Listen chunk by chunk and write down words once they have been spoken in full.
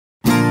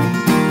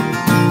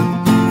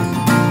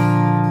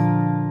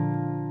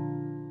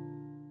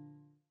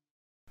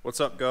What's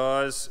up,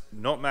 guys?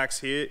 Not Max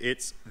here,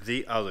 it's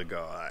the other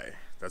guy.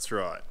 That's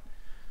right.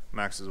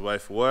 Max is away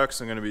for work,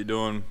 so I'm going to be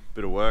doing a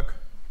bit of work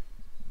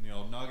in the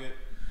old Nugget.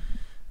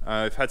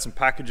 We've had some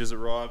packages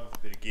arrive with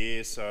a bit of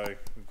gear, so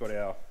we've got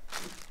our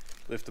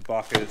lifter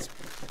buckets,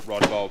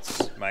 rod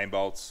bolts, main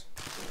bolts,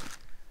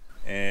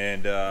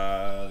 and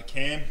the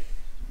cam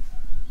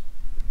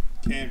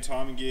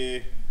timing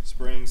gear,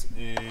 springs,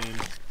 and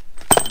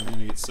what I'm going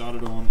to get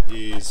started on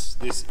is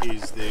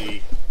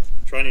the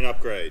Trunion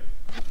upgrade.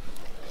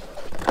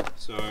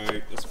 So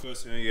that's the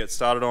first thing to get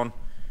started on.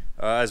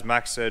 As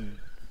Max said,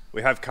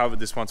 we have covered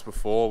this once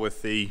before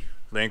with the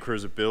Land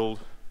Cruiser build,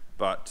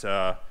 but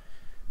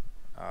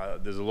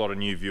there's a lot of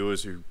new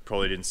viewers who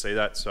probably didn't see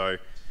that, so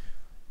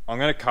I'm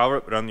going to cover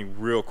it, but only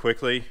real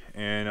quickly,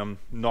 and I'm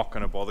not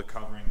going to bother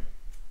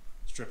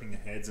stripping the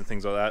heads and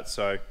things like that,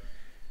 so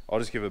I'll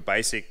just give a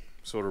basic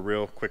sort of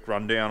real quick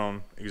rundown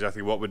on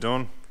exactly what we're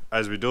doing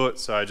as we do it.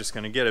 So just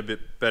going to get a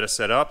bit better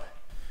set up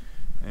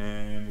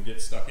and we'll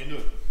get stuck into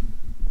it.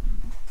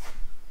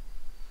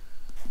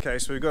 Okay,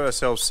 so we've got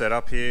ourselves set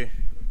up here,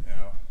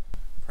 our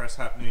press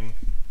happening.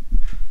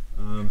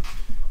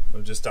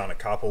 We've just done a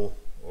couple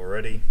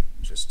already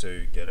just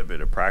to get a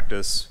bit of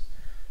practice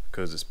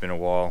because it's been a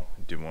while.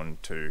 I didn't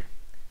want to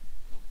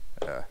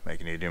make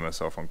an idiot of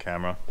myself on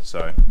camera.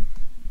 So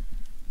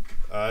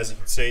as you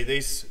can see,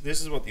 this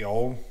is what the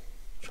old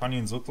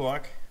trunnions look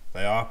like.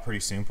 They are pretty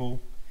simple.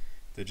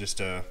 They're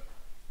just a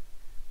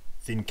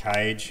thin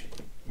cage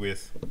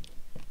with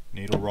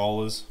needle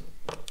rollers.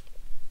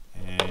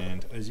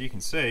 And as you can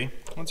see,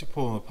 once you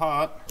pull them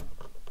apart,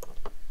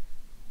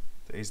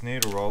 these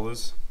needle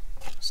rollers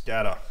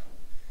scatter.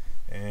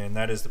 And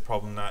that is the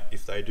problem, that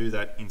if they do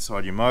that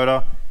inside your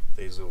motor,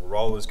 these little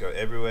rollers go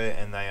everywhere,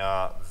 and they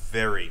are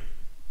very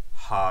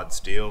hard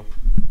steel.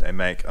 They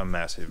make a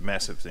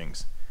massive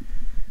things.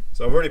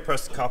 So I've already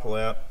pressed a couple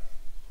out.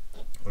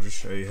 I'll just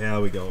show you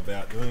how we go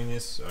about doing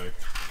this. So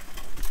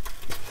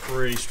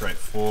pretty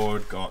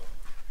straightforward. Got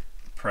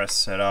the press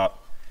set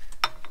up.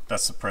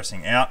 That's the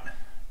pressing out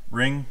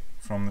ring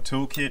from the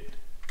toolkit.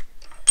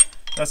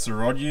 That's the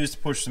rod used to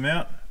push them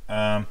out.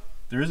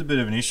 There is a bit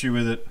of an issue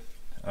with it.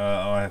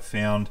 I have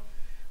found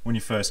when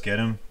you first get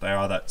them, they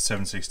are that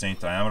 7/16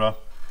 diameter.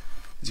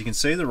 As you can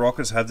see, the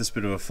rockets have this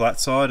bit of a flat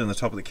side in the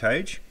top of the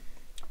cage.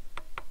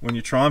 When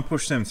you try and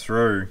push them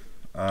through,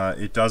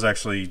 it does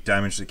actually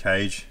damage the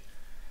cage.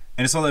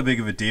 And it's not that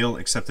big of a deal,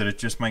 except that it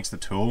just makes the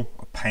tool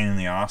a pain in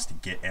the ass to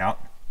get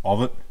out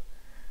of it.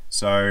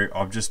 So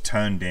I've just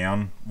turned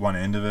down one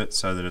end of it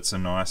so that it's a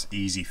nice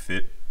easy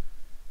fit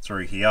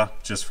through here,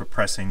 just for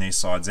pressing these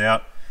sides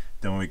out.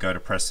 Then when we go to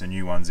press the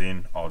new ones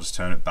in, I'll just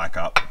turn it back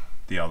up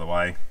the other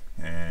way,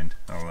 and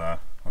I'll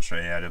show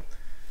you how to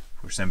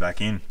push them back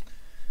in.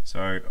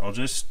 So I'll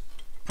just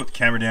put the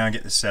camera down,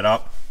 get this set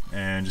up,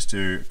 and just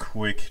do a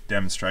quick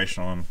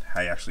demonstration on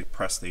how you actually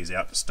press these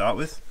out to start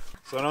with.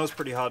 So I know it's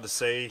pretty hard to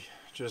see,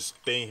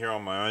 just being here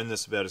on my own.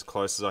 This is about as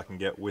close as I can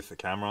get with the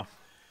camera.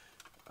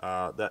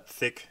 That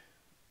thick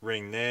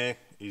ring there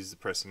is the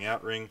pressing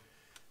out ring.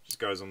 Just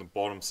goes on the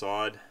bottom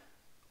side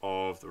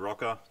of the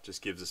rocker,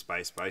 just gives a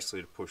space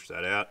basically to push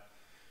that out.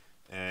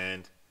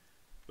 And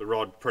the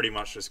rod pretty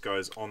much just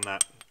goes on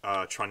that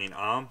trunnion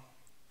arm,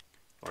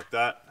 like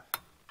that.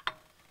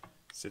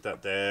 Sit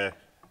that there,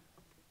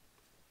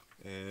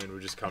 and we'll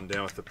just come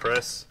down with the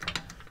press.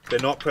 They're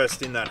not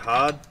pressed in that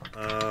hard.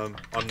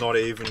 I'm not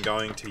even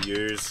going to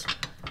use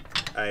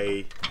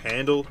a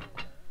handle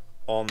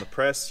on the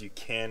press. You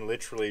can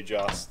literally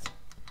just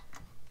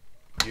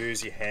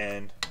use your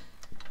hand,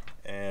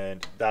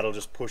 and that'll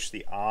just push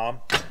the arm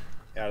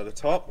out of the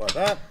top like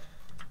that.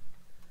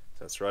 So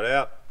that's right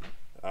out.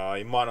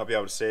 You might not be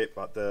able to see it,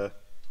 but the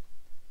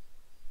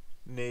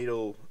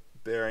needle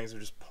bearings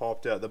have just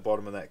popped out the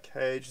bottom of that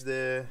cage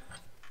there.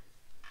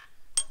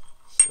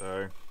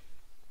 So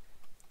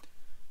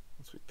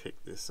once we pick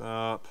this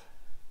up,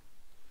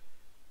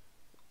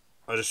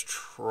 I just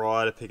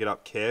try to pick it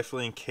up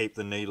carefully and keep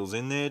the needles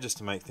in there just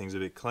to make things a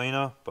bit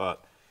cleaner.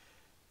 But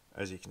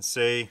as you can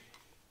see,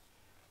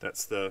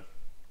 that's the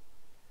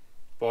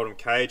bottom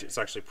cage. It's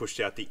actually pushed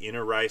out the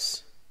inner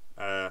race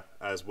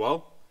as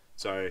well.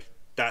 So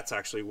that's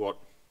actually what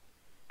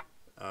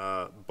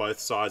both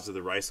sides of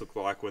the race look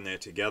like when they're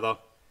together.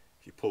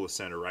 If you pull the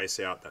center race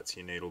out, that's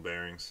your needle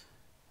bearings,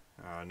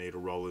 needle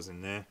rollers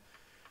in there.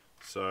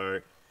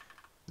 So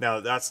now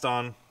that that's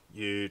done,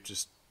 you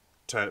just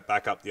turn it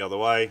back up the other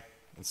way,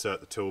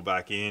 insert the tool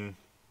back in,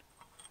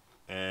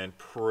 and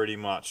pretty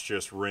much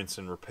just rinse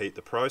and repeat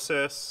the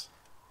process.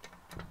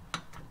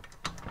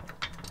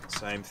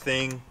 Same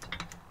thing,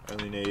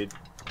 only need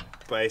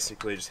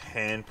basically just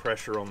hand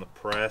pressure on the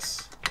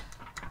press,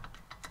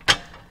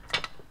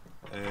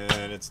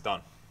 and it's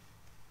done.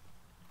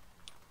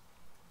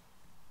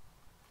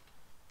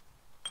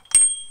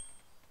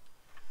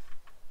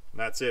 And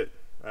that's it.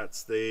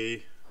 That's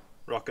the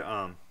rocket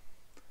arm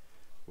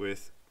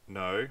with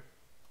no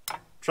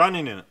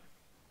trunnion in it.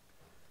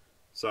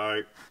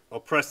 So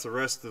I'll press the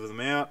rest of them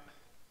out,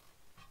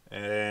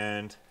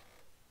 and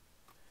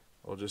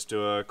I'll just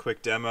do a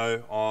quick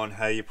demo on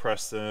how you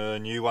press the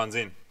new ones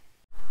in.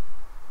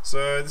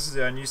 So this is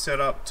our new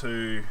setup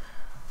to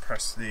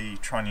press the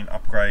Trunion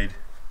upgrade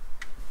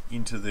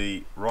into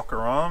the rocker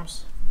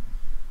arms.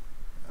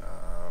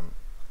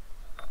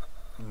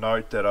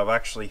 Note that I've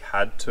actually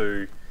had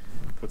to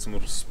put some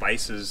little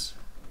spacers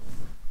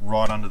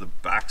right under the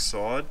back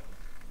side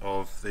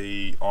of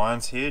the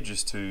irons here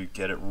just to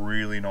get it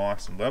really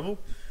nice and level.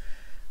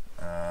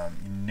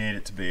 You need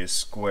it to be as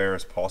square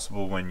as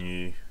possible when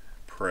you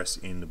press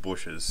in the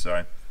bushes.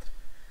 So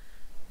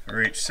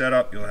for each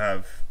setup you'll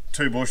have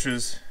 2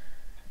 bushes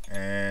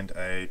and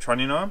a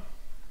trunnion arm,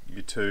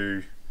 your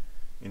 2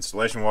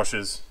 installation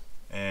washers,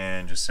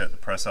 and just set the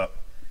press up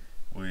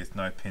with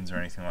no pins or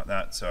anything like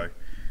that. So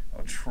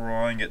I'll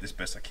try and get this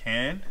best I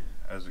can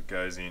as it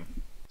goes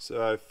in.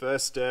 So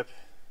first step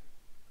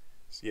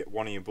is to get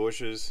one of your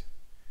bushes.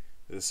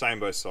 They're the same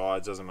both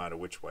sides, doesn't matter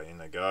which way in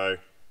they go.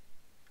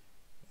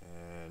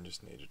 And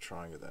just need to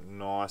try and get that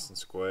nice and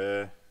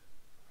square.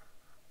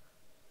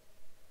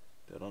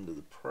 That under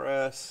the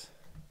press.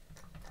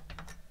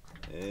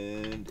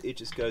 And it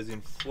just goes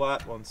in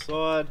flat one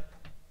side.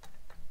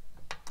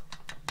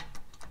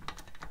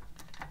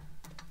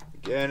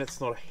 Again,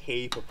 it's not a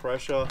heap of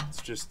pressure,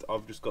 it's just,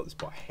 I've just got this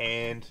by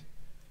hand,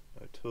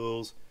 no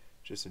tools,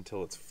 just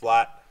until it's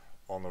flat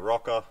on the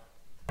rocker,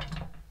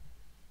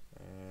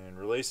 and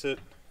release it.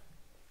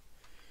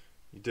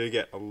 You do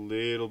get a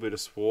little bit of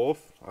swarf,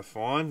 I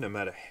find, no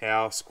matter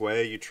how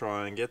square you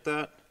try and get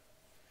that.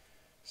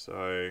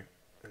 So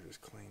I'll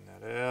just clean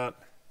that out.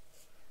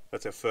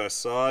 That's our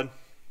first side.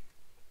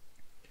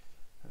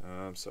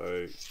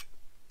 So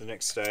the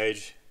next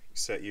stage, you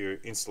set your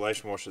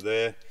installation washer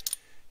there.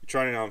 Your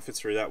trunnion arm fits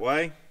through that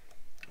way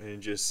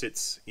and just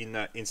sits in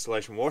that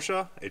installation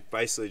washer. It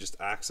basically just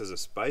acts as a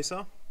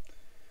spacer.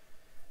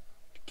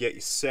 To get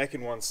your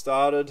second one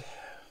started,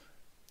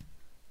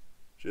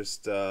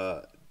 just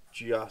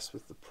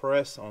with the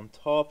press on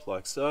top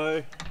like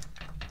so.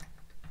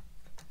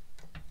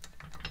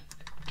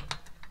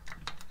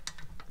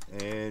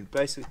 And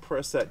basically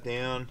press that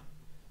down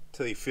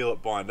until you feel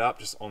it bind up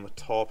just on the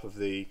top of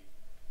the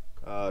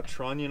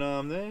trunnion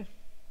arm there.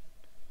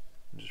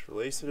 And just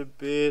release it a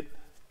bit.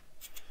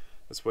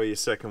 That's where your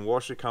second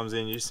washer comes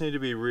in. You just need to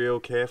be real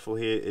careful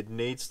here. It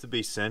needs to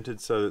be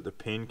centered so that the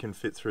pin can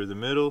fit through the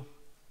middle.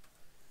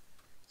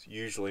 It's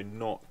usually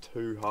not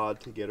too hard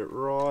to get it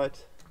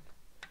right.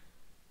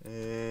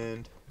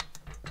 And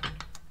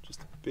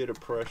just a bit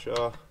of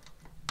pressure.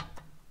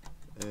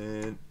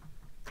 And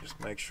just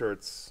make sure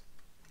it's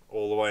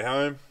all the way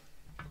home.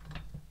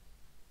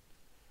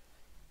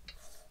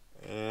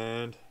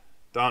 And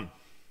done.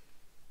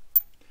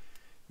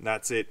 And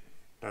that's it.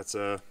 That's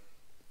a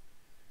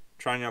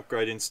trunnion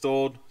upgrade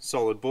installed,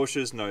 solid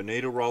bushes, no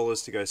needle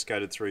rollers to go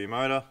scattered through your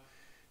motor,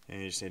 and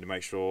you just need to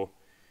make sure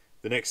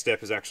the next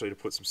step is actually to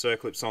put some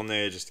circlips on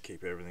there just to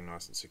keep everything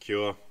nice and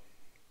secure,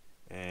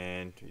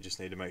 and you just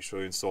need to make sure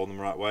you install them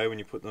the right way when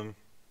you put them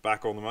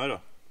back on the motor.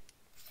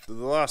 So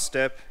the last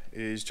step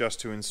is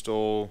just to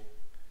install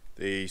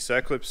the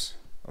circlips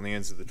on the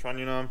ends of the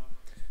trunnion arm.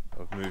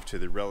 I've moved to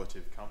the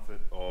relative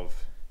comfort of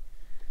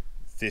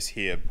this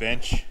here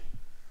bench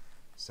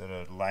instead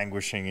of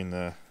languishing in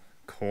the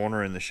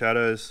corner in the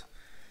shadows.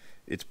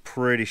 It's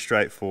pretty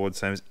straightforward,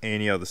 same as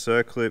any other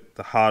circlip.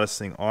 The hardest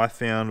thing I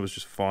found was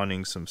just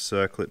finding some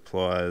circlip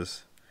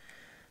pliers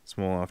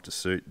small enough to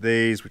suit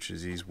these, which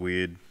is these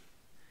weird,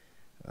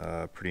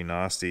 pretty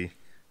nasty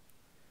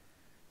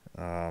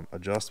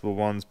adjustable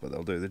ones, but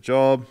they'll do the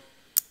job.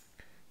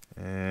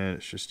 And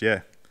it's just,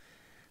 yeah,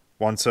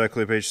 one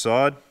circlip each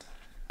side.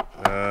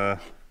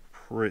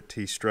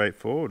 Pretty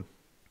straightforward.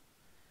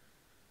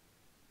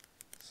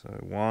 So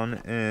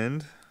 1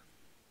 and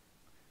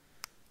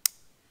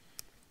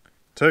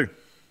 2,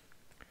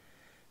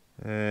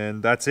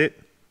 and that's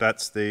it.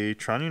 That's the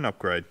trunnion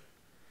upgrade.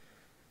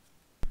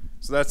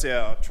 So that's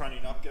our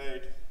trunnion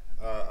upgrade.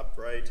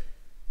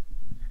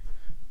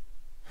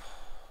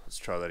 Let's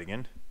try that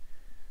again.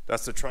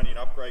 That's the trunnion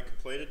upgrade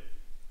completed.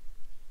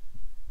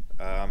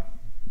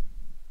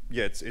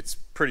 Yeah, it's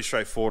pretty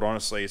straightforward,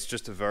 honestly. It's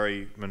just a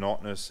very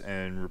monotonous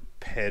and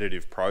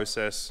repetitive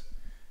process.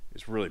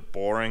 It's really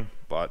boring,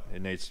 but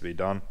it needs to be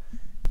done.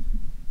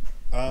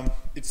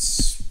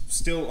 It's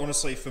still,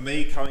 honestly, for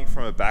me, coming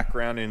from a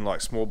background in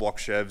like small block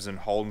Chevs and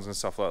Holdens and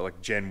stuff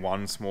like Gen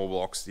 1 small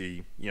blocks,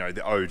 the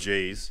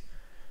OGs,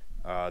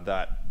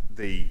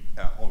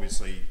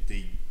 obviously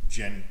the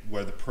Gen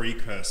were the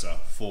precursor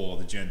for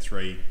the Gen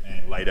 3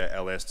 and later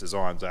LS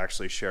designs. They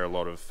actually share a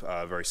lot of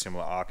very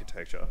similar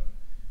architecture.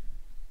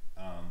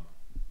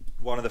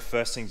 One of the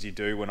first things you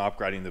do when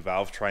upgrading the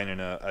valve train in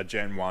a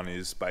Gen 1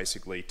 is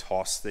basically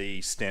toss the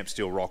stamp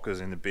steel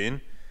rockers in the bin,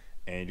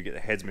 and you get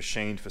the heads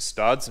machined for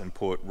studs and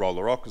put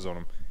roller rockers on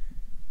them.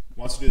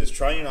 Once you do this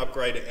trunnion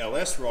upgrade to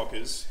LS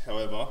rockers,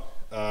 however,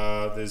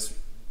 there's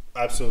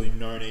absolutely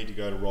no need to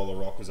go to roller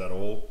rockers at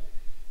all.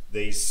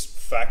 These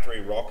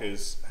factory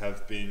rockers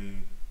have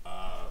been,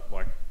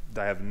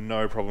 they have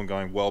no problem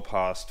going well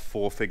past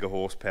 4-figure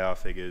horsepower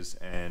figures,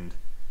 and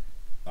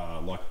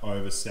like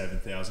over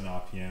 7,000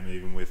 RPM,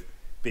 even with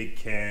big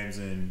cams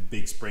and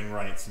big spring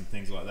rates and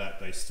things like that,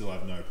 they still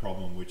have no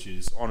problem, which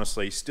is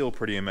honestly still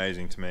pretty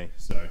amazing to me.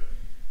 So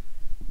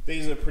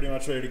these are pretty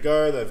much ready to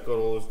go. They've got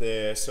all of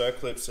their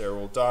circlips, they're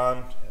all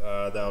done.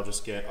 They'll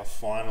just get a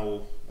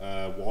final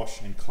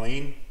wash and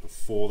clean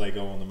before they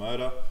go on the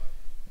motor,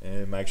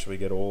 and make sure we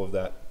get all of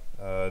that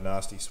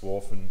nasty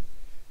swarf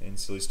and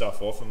silly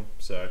stuff off them.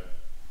 So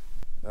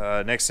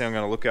next thing I'm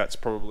going to look at is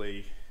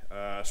probably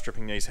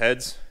stripping these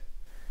heads,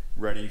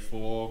 ready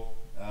for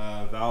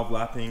valve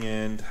lapping,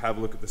 and have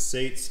a look at the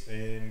seats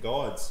and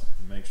guides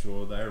and make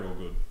sure they're all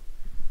good.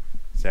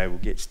 So we'll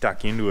get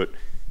stuck into it.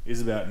 It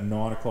is about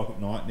 9 o'clock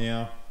at night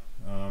now.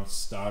 It's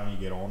starting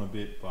to get on a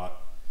bit, but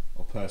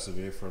I'll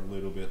persevere for a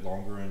little bit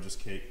longer and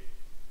just get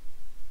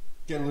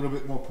a little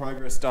bit more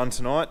progress done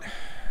tonight.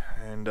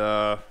 And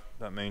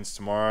that means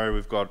tomorrow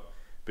we've got a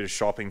bit of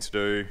shopping to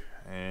do,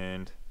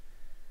 and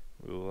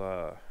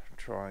we'll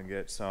try and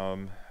get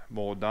some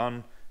more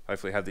done.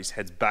 Hopefully have these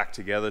heads back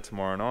together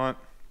tomorrow night.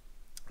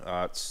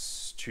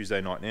 It's Tuesday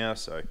night now,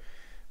 so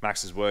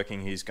Max is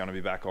working. He's going to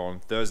be back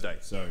on Thursday.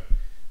 So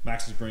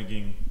Max is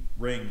bringing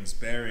rings,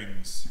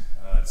 bearings,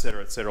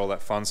 etc., all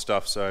that fun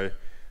stuff. So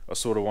I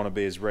sort of want to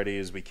be as ready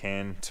as we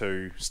can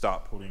to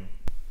start putting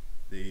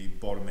the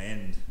bottom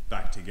end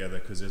back together,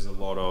 because there's a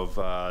lot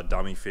of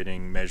dummy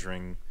fitting,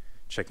 measuring,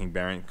 checking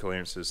bearing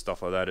clearances,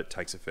 stuff like that. It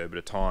takes a fair bit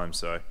of time,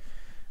 so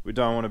we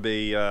don't want to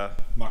be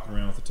mucking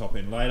around with the top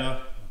end later.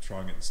 I'll try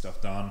and get the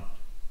stuff done.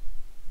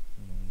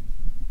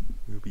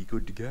 We'll be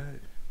good to go.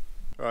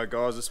 Alright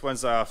guys, it's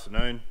Wednesday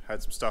afternoon.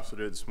 Had some stuff to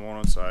do this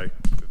morning, so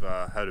we've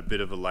had a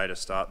bit of a later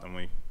start than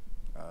we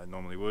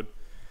normally would.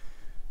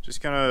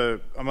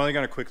 I'm only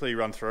going to quickly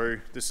run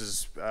through. This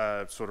is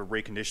sort of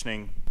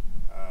reconditioning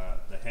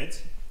the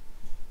heads.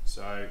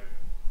 So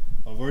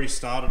I've already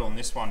started on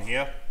this one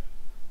here.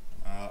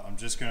 I'm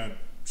just going to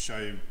show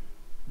you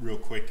real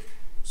quick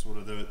sort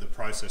of the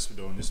process for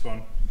doing this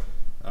one.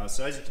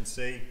 So as you can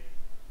see,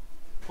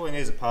 pulling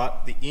these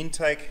apart, the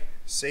intake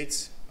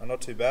seats are not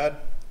too bad.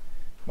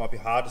 Might be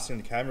hard to see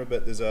in the camera,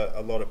 but there's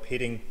a lot of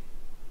pitting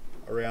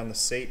around the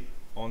seat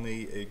on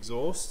the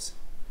exhaust,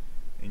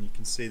 and you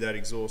can see that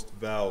exhaust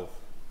valve.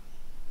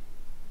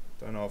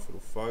 Don't know if it'll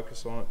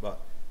focus on it,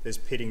 but there's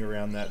pitting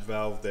around that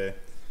valve there.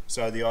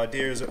 So the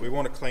idea is that we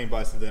want to clean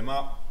both of them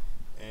up,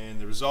 and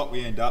the result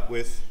we end up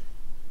with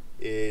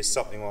is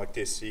something like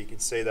this. So you can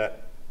see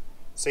that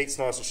seat's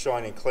nice and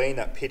shiny and clean,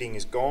 that pitting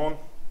is gone,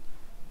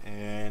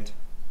 and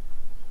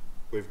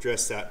we've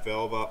dressed that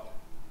valve up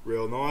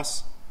real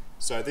nice.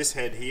 So this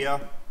head here,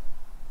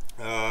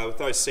 with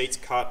those seats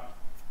cut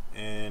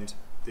and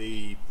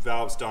the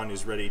valves done,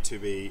 is ready to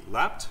be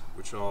lapped,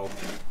 which I'll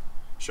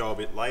show a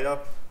bit later.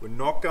 We're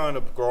not going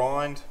to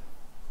grind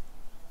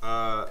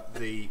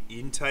the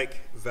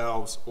intake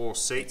valves or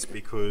seats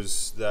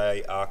because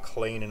they are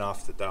clean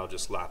enough that they'll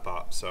just lap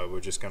up, so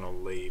we're just going to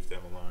leave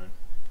them alone.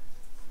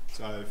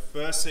 So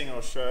first thing I'll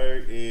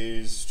show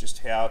is just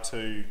how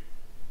to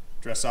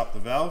dress up the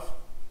valve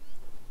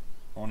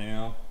on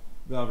our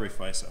valve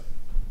refacer.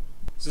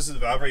 So this is the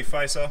valve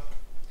refacer,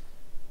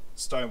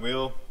 stone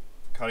wheel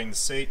for cutting the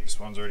seat. This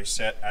one's already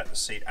set at the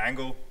seat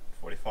angle,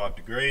 45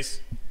 degrees.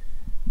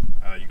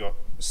 You've got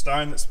the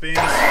stone that spins,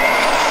 as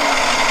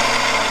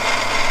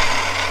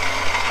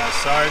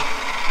so,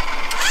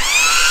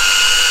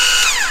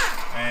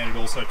 and it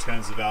also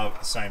turns the valve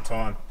at the same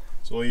time.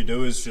 So all you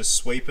do is just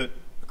sweep it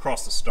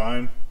across the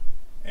stone,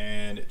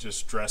 and it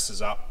just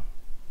dresses up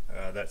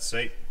that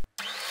seat.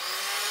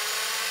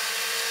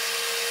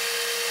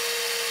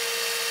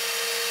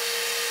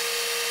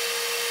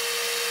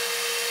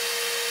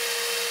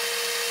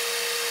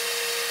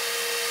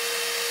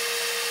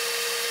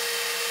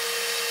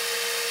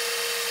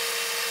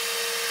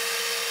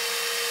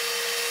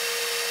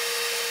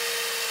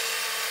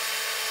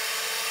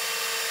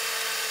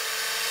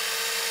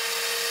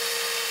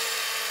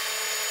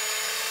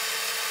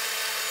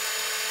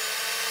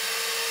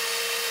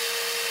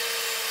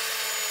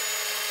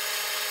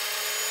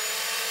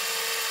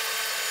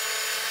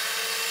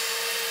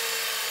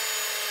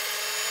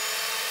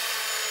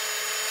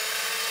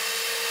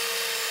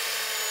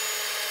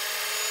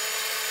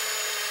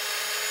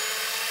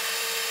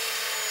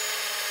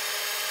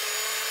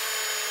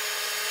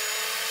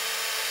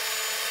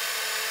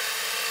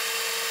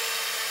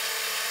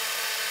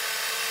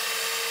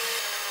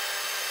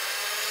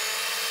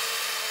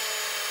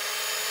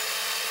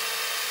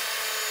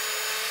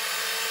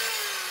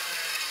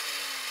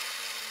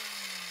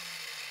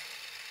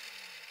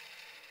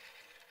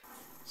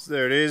 So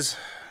there it is,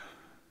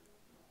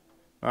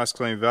 nice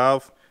clean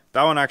valve.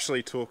 That one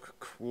actually took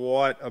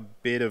quite a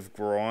bit of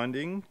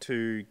grinding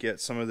to get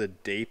some of the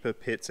deeper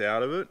pits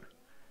out of it.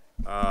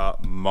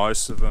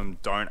 Most of them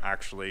don't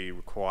actually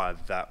require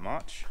that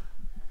much,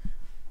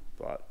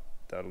 but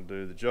that'll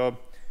do the job.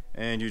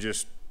 And you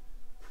just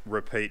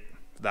repeat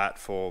that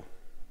for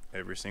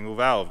every single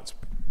valve. It's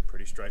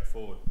pretty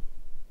straightforward.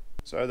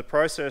 So the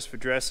process for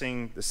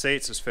dressing the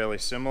seats is fairly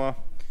similar.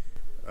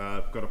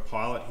 I've got a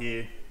pilot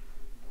here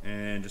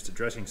and just a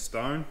dressing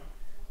stone.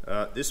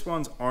 This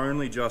one's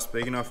only just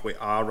big enough. We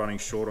are running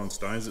short on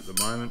stones at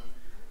the moment.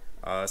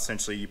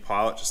 Essentially your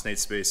pilot just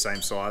needs to be the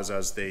same size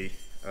as the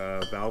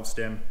valve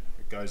stem.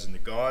 It goes in the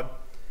guide.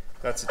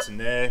 That sits in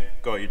there,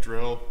 got your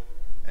drill,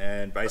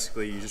 and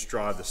basically you just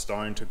drive the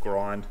stone to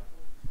grind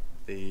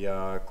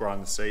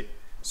the seat.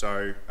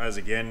 So as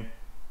again,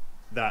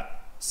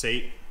 that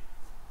seat,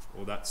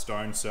 or that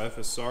stone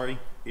surface, sorry,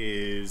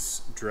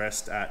 is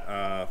dressed at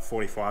a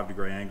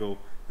 45-degree angle,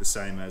 the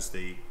same as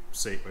the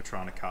seat we're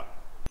trying to cut.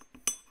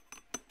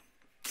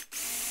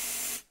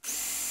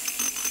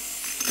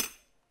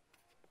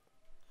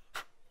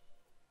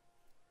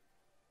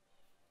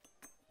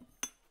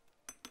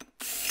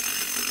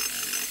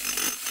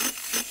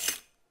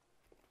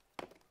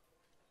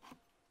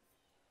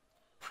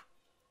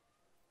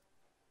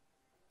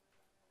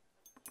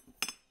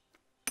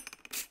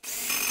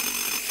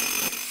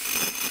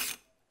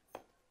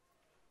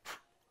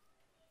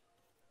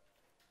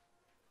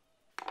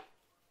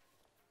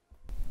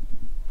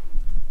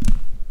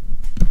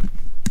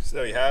 So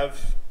there you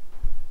have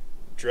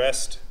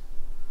dressed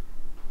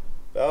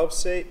valve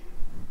seat.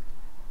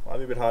 Might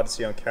be a bit hard to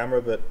see on camera,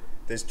 but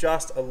there's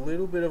just a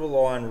little bit of a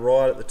line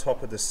right at the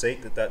top of the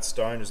seat that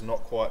stone is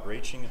not quite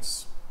reaching.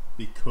 It's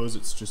because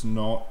it's just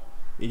not,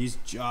 it is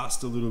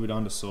just a little bit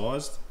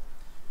undersized.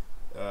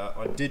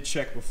 I did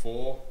check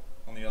before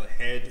on the other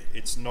head.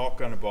 It's not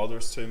going to bother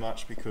us too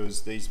much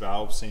because these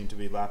valves seem to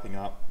be lapping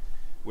up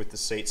with the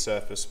seat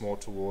surface more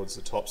towards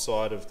the top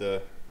side of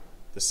the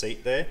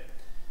seat there.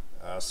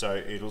 So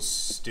it'll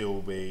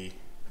still be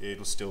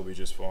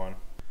just fine.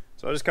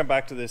 So I'll just come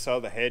back to this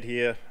other head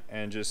here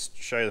and just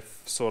show you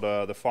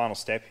the final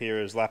step here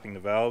is lapping the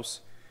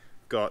valves.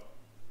 Got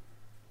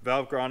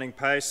valve grinding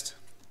paste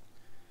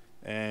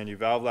and your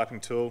valve lapping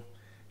tool.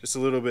 Just a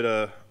little bit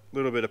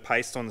of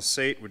paste on the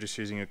seat. We're just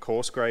using a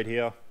coarse grade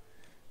here.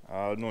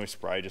 Normally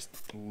spray just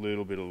a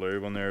little bit of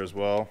lube on there as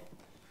well.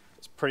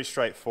 It's pretty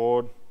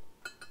straightforward.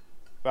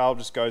 Valve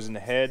just goes in the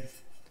head.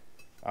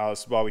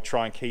 This is why we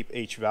try and keep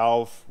each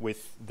valve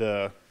with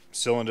the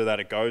cylinder that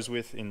it goes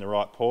with in the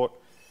right port.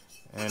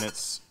 And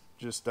it's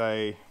just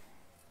if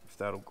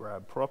that'll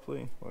grab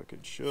properly, like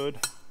it should.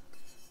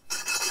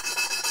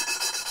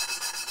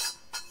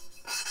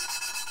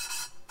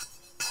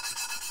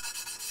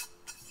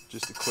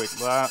 Just a quick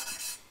lap.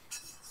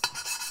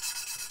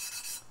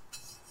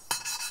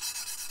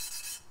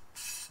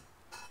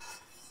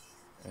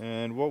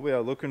 And what we are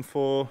looking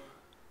for,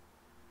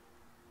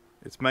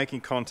 it's making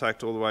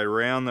contact all the way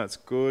around, that's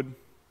good.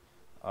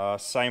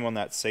 Same on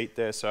that seat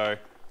there. So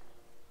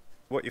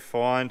what you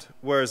find,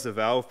 whereas the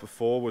valve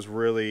before was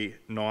really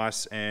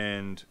nice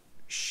and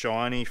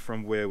shiny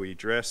from where we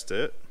dressed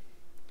it,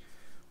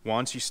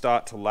 once you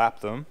start to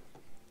lap them,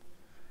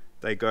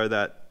 they go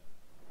that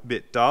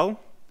bit dull,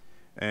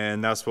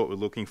 and that's what we're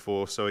looking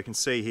for. So we can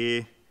see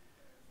here,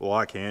 well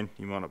I can,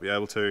 you might not be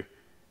able to,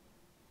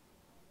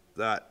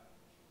 that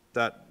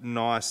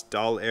nice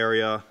dull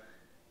area.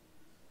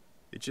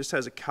 It just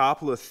has a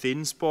couple of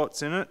thin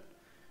spots in it,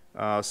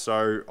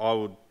 so I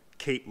would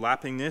keep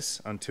lapping this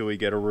until we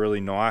get a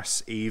really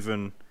nice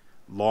even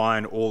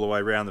line all the way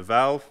around the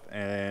valve,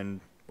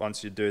 and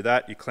once you do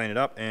that you clean it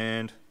up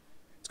and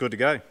it's good to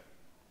go.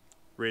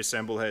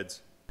 Reassemble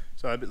heads.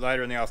 So a bit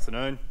later in the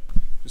afternoon,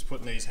 just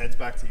putting these heads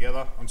back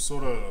together. I'm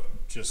sort of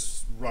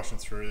just rushing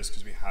through this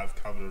because we have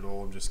covered it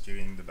all. I'm just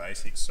giving the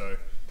basics. So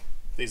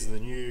these are the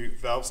new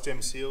valve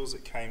stem seals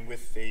that came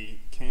with the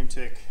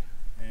Camtech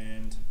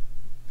and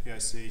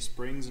PIC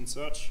springs and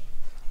such.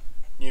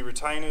 New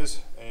retainers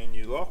and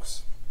new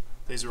locks.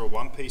 These are a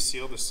one-piece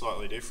seal. They're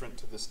slightly different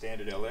to the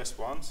standard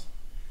LS1s,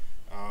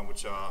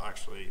 which are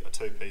actually a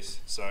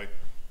two-piece. So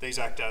these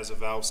act as a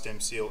valve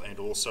stem seal and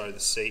also the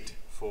seat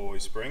for your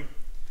spring.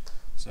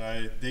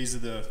 So these are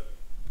the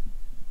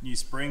new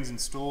springs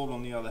installed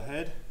on the other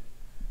head.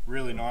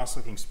 Really nice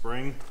looking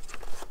spring.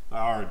 They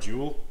are a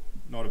dual,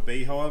 not a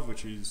beehive,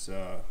 which is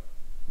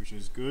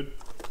good.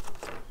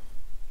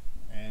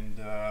 And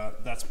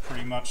that's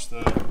pretty much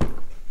the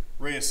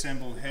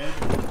reassembled head,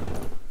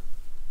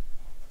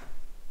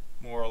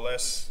 more or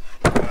less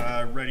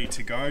ready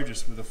to go,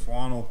 just with a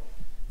final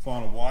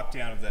wipe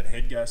down of that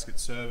head gasket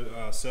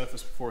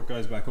surface before it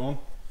goes back on.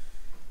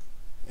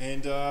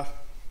 And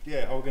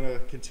yeah, I'm going to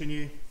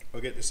continue. I'll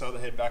get this other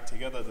head back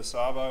together, the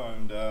Sabo,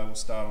 and we'll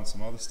start on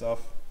some other stuff.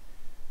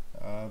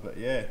 But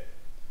yeah,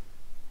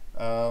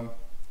 I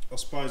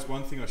suppose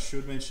one thing I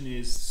should mention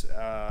is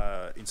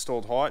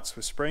installed heights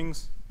for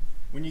springs.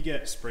 When you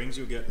get springs,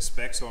 you'll get the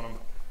specs on them.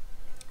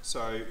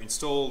 So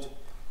installed,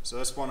 so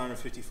that's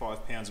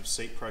 155 pounds of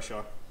seat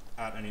pressure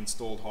at an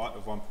installed height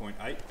of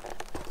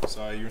 1.8.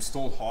 So your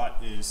installed height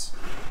is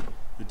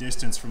the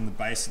distance from the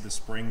base of the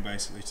spring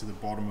basically to the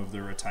bottom of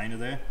the retainer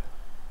there.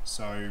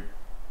 So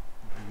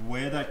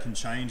where that can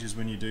change is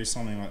when you do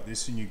something like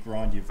this and you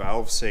grind your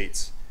valve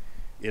seats,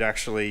 it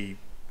actually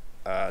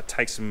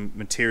takes some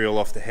material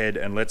off the head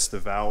and lets the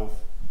valve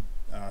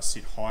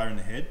sit higher in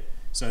the head.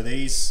 So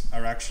these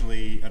are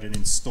actually at an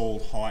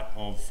installed height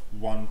of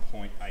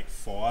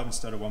 1.85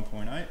 instead of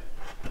 1.8.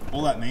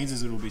 All that means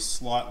is it'll be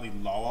slightly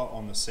lower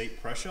on the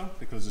seat pressure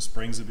because the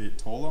spring's a bit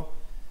taller.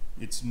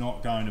 It's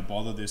not going to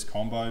bother this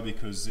combo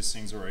because this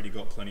thing's already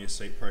got plenty of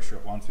seat pressure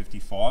at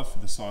 155 for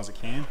the size of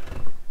cam.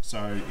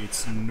 So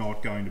it's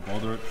not going to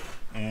bother it.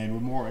 And we're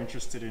more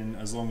interested in,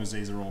 as long as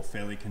these are all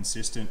fairly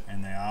consistent,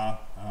 and they are,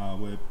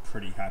 we're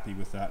pretty happy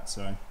with that.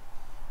 So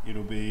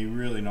it'll be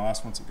really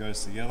nice once it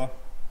goes together.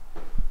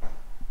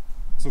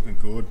 It's looking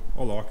good,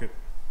 I like it.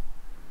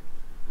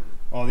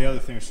 Oh, the other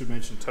thing I should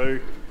mention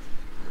too,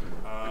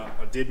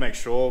 I did make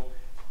sure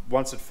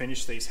once it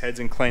finished these heads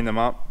and cleaned them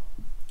up,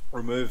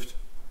 removed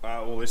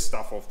all this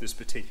stuff off this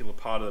particular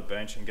part of the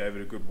bench and gave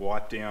it a good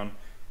wipe down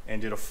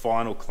and did a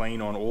final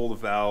clean on all the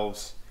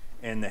valves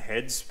and the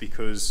heads,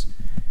 because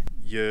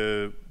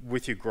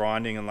with your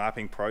grinding and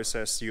lapping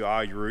process, you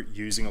are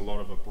using a lot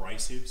of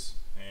abrasives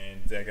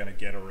and they're going to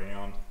get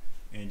around,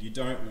 and you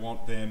don't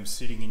want them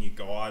sitting in your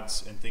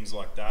guides and things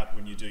like that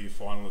when you do your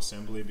final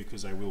assembly,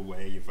 because they will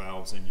wear your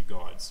valves and your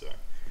guides. So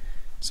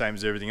same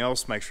as everything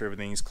else, make sure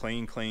everything is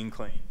clean, clean,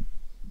 clean.